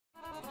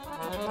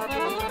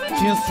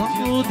Ce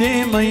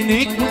s-aude, măi,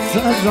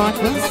 necuță,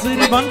 joacă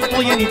sârba-n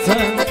poieniță.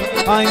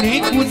 Hai,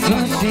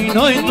 necuță, și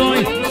noi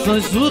doi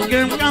să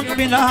jucăm ca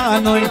pe la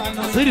noi.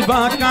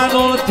 Sârba ca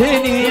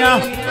l'Oltenia,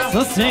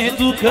 să se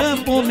ducă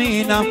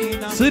pomina.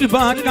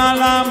 Sârba ca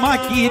la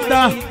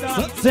Makita,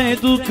 să se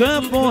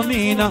ducă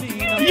pomina.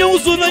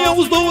 I-auzi una,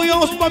 i-auzi două,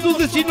 i-auzi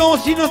 49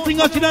 și la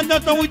stânga și la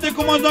dreapta, uite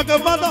cum aș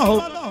dacă va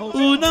da.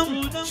 Una,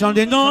 și-al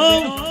de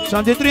două,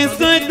 și-al de trei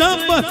să-i dăm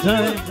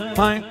bătăi.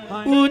 Hai,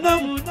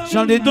 una,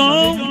 și-al de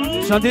două,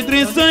 și-al de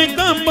trei să-i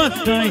dăm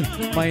bătăi.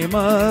 Mai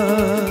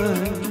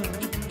măi.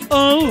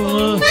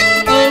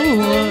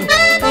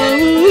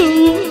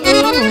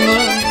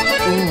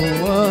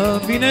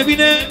 Bine,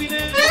 bine.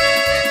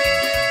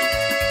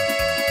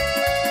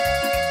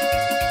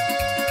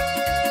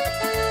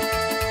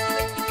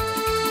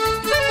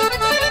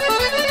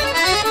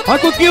 Hai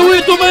cu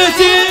chiuitul,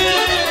 Messi!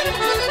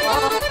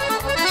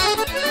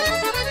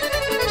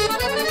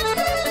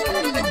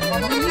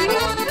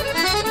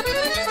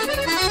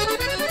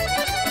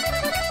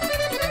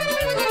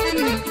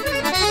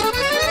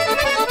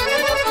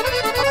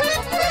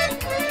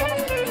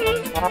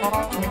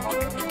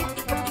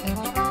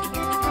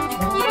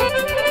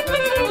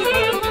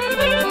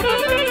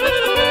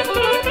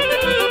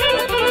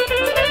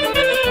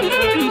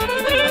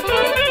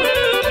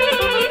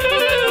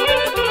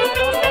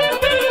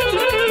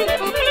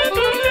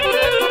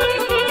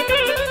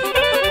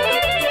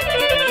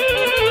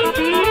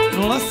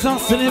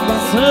 Să le va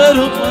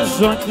sărută,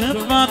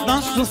 joacă fata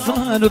și-o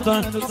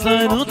sărută.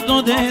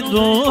 Sărută de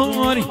două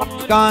ori,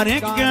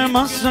 care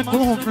cămașă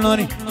cu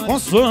flori. O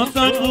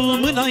sotă cu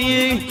mâna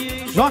ei,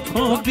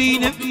 joacă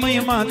bine,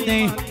 măi,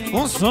 Matei.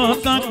 O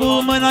sotă cu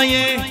mâna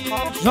ei,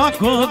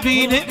 joacă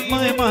bine,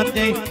 măi,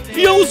 Matei.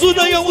 I-auzi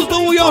una, i-auzi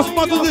două, i-auzi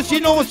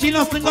 49 și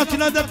la stânga și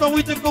la dreapta,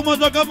 uite cum o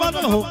joacă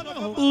fata.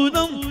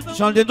 Una,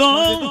 și-al de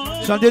două,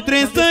 și-al de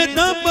trei să-i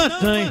dăm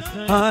bătăi.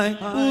 Hai,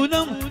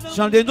 una,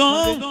 și-al de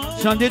două,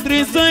 și-al de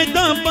trei să-i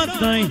dăm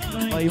bătăi.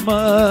 Mai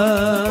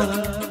măi.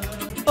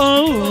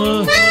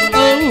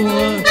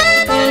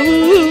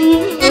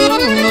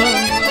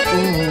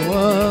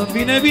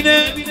 Bine,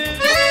 bine.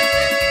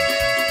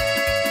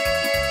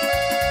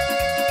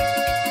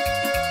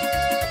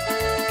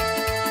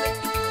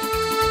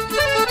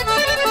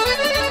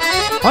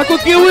 Hai cu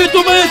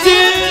chiuitul, Messi!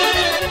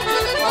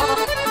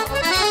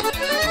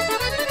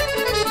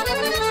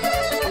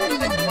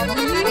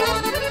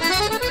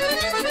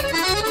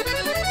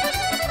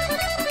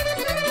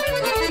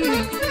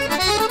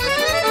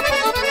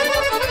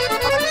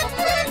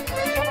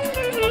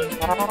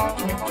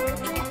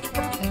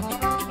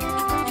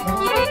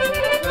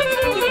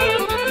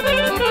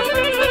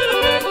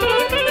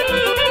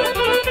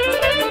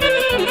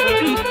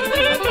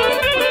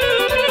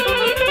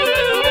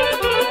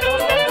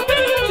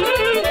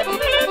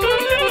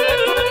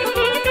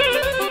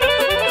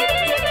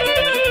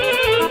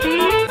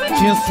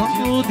 Ce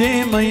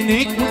s-aude, măi,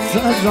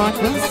 necuță,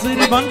 joacă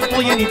sârba-n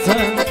poieniță.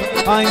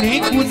 Hai,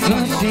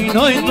 necuță, și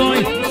noi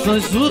doi să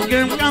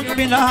jucăm ca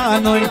pe la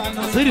noi.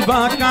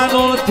 Sârba ca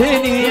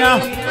l'Oltenia,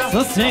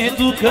 să se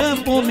ducă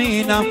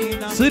pomina.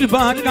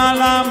 Sârba ca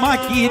la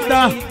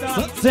Makita,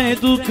 să se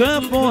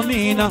ducă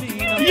pomina.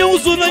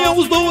 I-auzi una,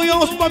 i-auzi două,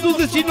 i-auzi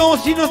 49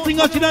 și la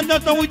stânga și la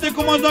dreapta, uite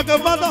cum aș dacă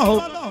va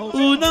da.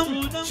 Una,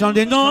 și-al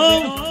de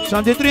două,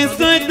 și-al de trei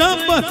să-i dăm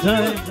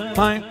bătăi.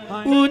 Hai,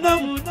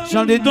 una,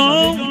 și-al de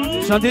două,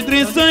 și-al de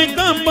trei să-i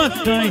dăm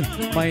bătăi.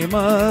 Mai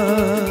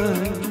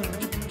măi.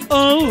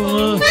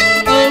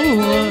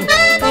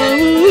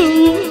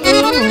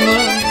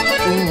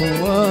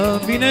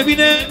 Bine,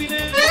 bine.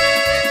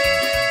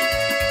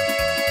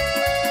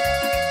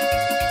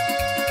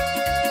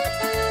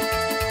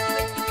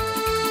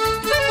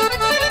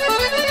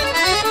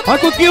 Hai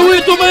cu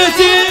chiuitul,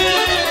 Messi!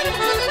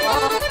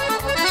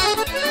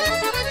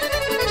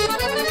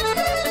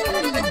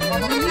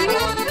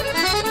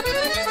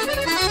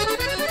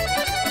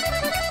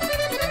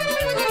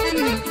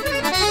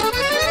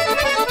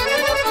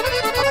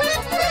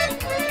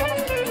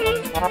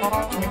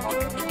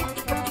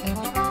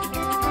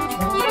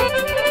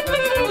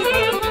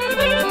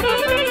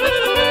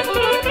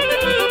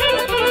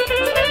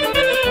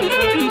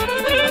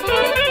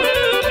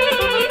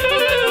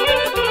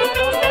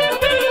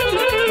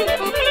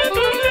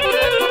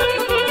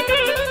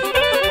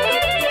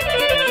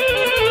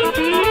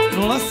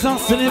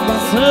 Să le va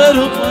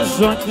sărută,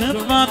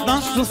 joacă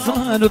fata și-o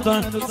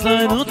sărută.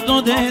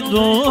 Sărută de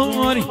două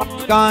ori,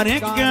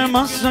 care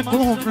cămașă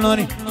cu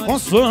flori. O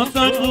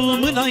sotă cu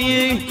mâna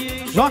ei,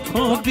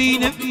 joacă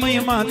bine,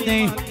 măi,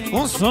 Matei.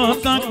 O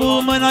sotă cu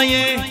mâna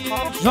ei,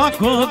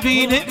 joacă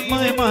bine,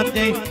 măi,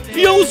 Matei.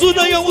 I-auzi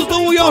una, i-auzi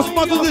două, i-auzi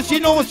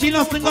 49 și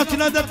la stânga și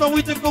la dreapta,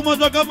 uite cum o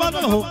joacă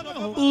fata.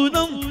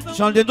 Una,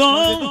 și-al de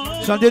două,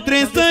 și-al de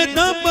trei să-i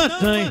dăm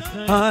bătăi.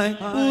 Hai,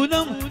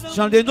 una,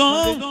 și-al de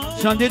două,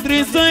 și-al de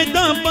trei să-i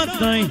dăm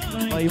bătăi.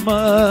 Mai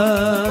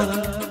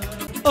măi.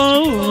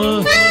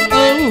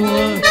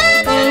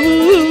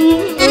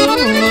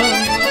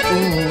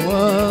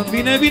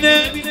 Bine,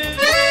 bine.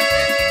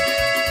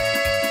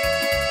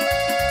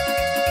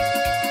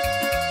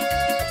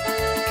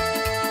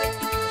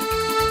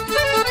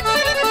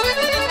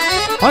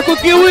 Hai cu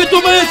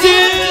chiuitul,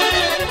 Messi!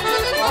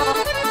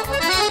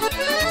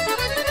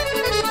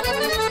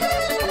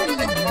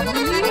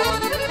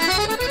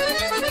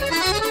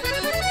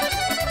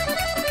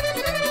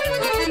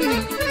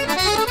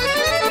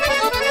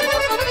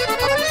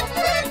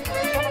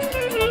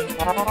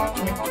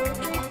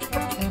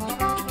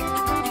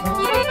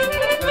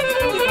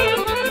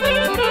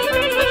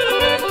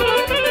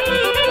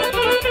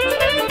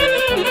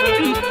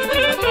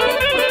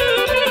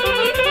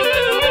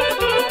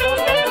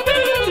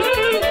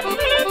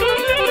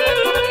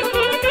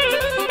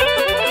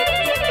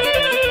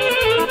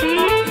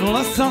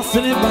 Să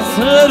ne va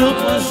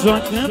sărută,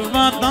 joacă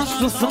fata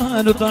și-o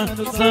sărută,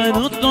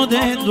 sărută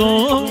de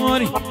două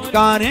ori,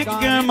 care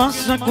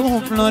cămașa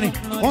cu flori,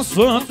 o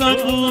sotă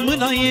cu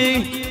mâna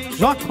ei,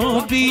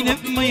 joacă bine,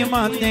 măi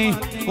mate,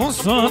 o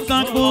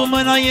sotă cu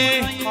mâna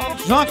ei,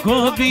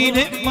 joacă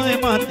bine, măi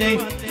mate.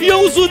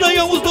 I-auzi, da,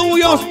 i-auzi, da,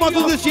 i-auzi,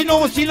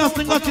 49 și la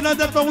stânga și la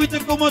dreapta, uite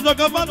cum mă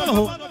joacă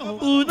fata.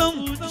 Unul,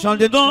 și-al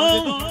de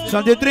două,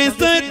 și-al de trei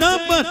să-i dăm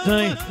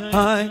bătăi.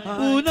 Hai,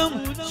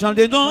 unul, și-al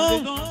de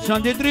două,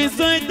 și-al de trei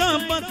să-i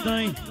dăm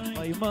bătăi.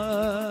 Hai,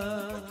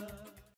 mă.